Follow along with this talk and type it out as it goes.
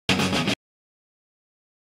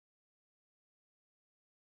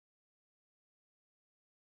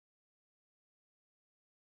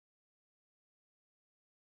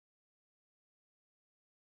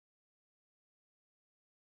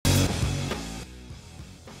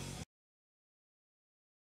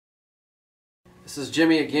This is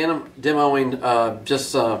Jimmy again. I'm demoing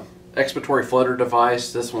just expiratory Flutter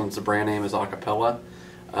device. This one's, the brand name is Acapella.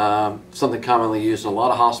 Something commonly used in a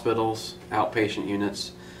lot of hospitals, outpatient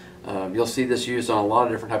units. You'll see this used on a lot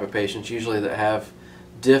of different type of patients, usually that have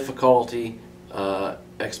difficulty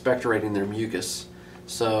expectorating their mucus.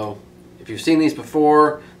 So if you've seen these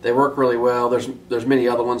before, they work really well. There's many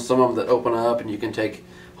other ones, some of them that open up and you can take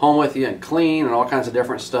home with you and clean and all kinds of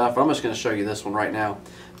different stuff. I'm just going to show you this one right now.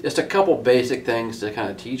 Just a couple basic things to kind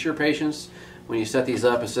of teach your patients when you set these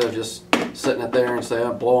up, instead of just sitting it there and say,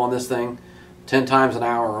 oh, blow on this thing 10 times an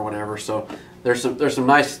hour or whatever. So there's some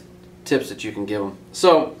nice tips that you can give them.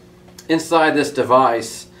 So inside this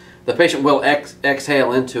device, the patient will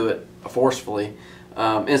exhale into it forcefully.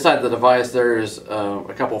 Inside the device there's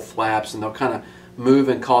a couple flaps, and they'll kind of move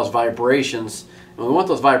and cause vibrations. And we want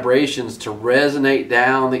those vibrations to resonate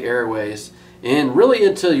down the airways and really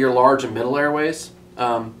into your large and middle airways.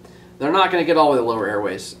 They're not going to get all the way to the lower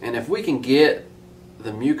airways. And if we can get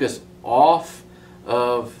the mucus off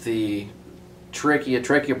of the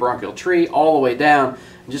tracheobronchial tree all the way down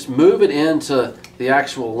and just move it into the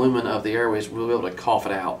actual lumen of the airways, we'll be able to cough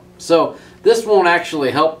it out. So this won't actually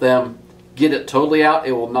help them get it totally out.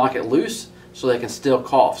 It will knock it loose so they can still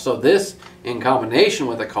cough. So this in combination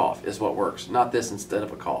with a cough is what works, not this instead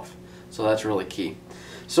of a cough. So that's really key.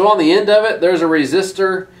 So on the end of it, there's a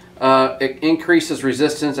resistor. It increases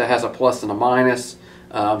resistance. It has a plus and a minus.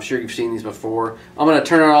 I'm sure you've seen these before. I'm going to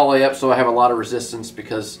turn it all the way up so I have a lot of resistance,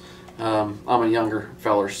 because I'm a younger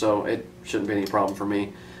feller, so it shouldn't be any problem for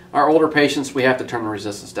me. Our older patients, we have to turn the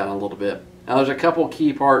resistance down a little bit. Now there's a couple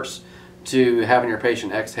key parts to having your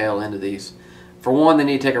patient exhale into these. For one, they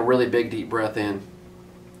need to take a really big deep breath in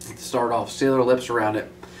to start off. Seal their lips around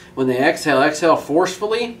it. When they exhale, exhale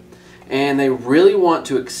forcefully, and they really want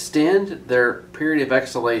to extend their period of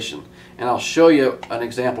exhalation. And I'll show you an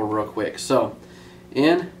example real quick. So,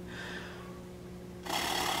 in.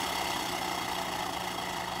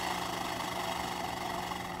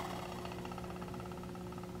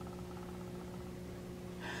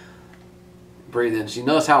 Breathe in. So you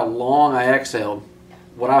notice how long I exhaled.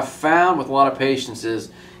 What I've found with a lot of patients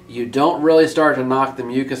is you don't really start to knock the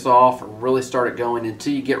mucus off or really start it going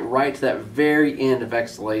until you get right to that very end of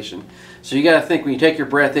exhalation. So you got to think, when you take your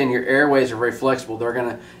breath in, your airways are very flexible. They're going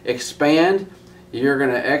to expand. You're going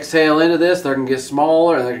to exhale into this. They're going to get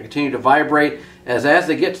smaller, and they're going to continue to vibrate. As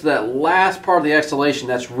they get to that last part of the exhalation,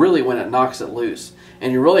 that's really when it knocks it loose.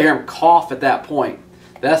 And you really hear them cough at that point.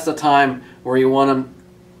 That's the time where you want them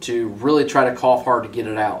to really try to cough hard to get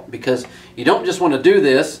it out, because you don't just want to do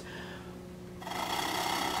this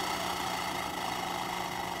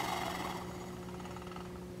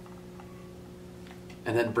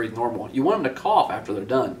and then breathe normal. You want them to cough after they're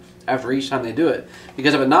done, after each time they do it,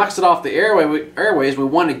 because if it knocks it off the airways, we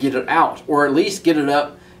want to get it out, or at least get it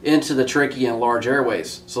up into the trachea and large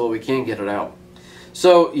airways so that we can get it out.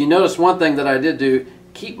 So you notice one thing that I did do,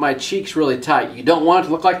 keep my cheeks really tight. You don't want it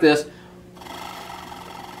to look like this.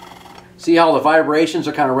 See how the vibrations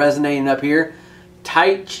are kind of resonating up here?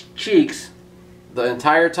 Tight cheeks the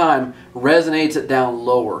entire time resonates it down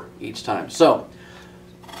lower each time. So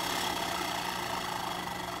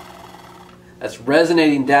that's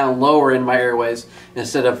resonating down lower in my airways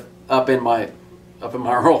instead of up in my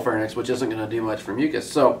oropharynx, which isn't going to do much for mucus.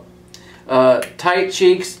 So tight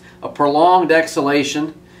cheeks, a prolonged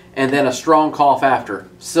exhalation, and then a strong cough after.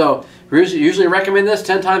 So we usually recommend this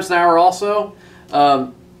 10 times an hour also.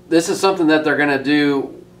 This is something that they're going to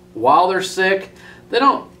do while they're sick. They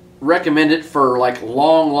don't recommend it for like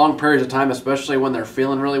long periods of time, especially when they're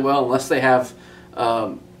feeling really well, unless they have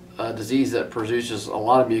a disease that produces a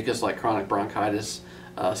lot of mucus, like chronic bronchitis,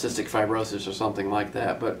 cystic fibrosis, or something like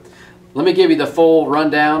that. But let me give you the full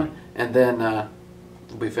rundown, and then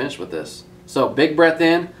we'll be finished with this. So big breath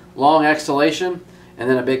in, long exhalation, and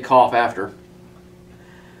then a big cough after.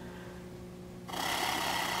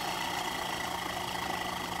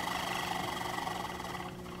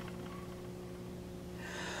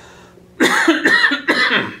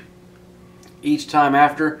 Each time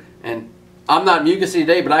after, and I'm not mucusy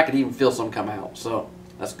today, but I could even feel some come out. So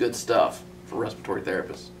that's good stuff for respiratory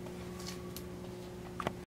therapists.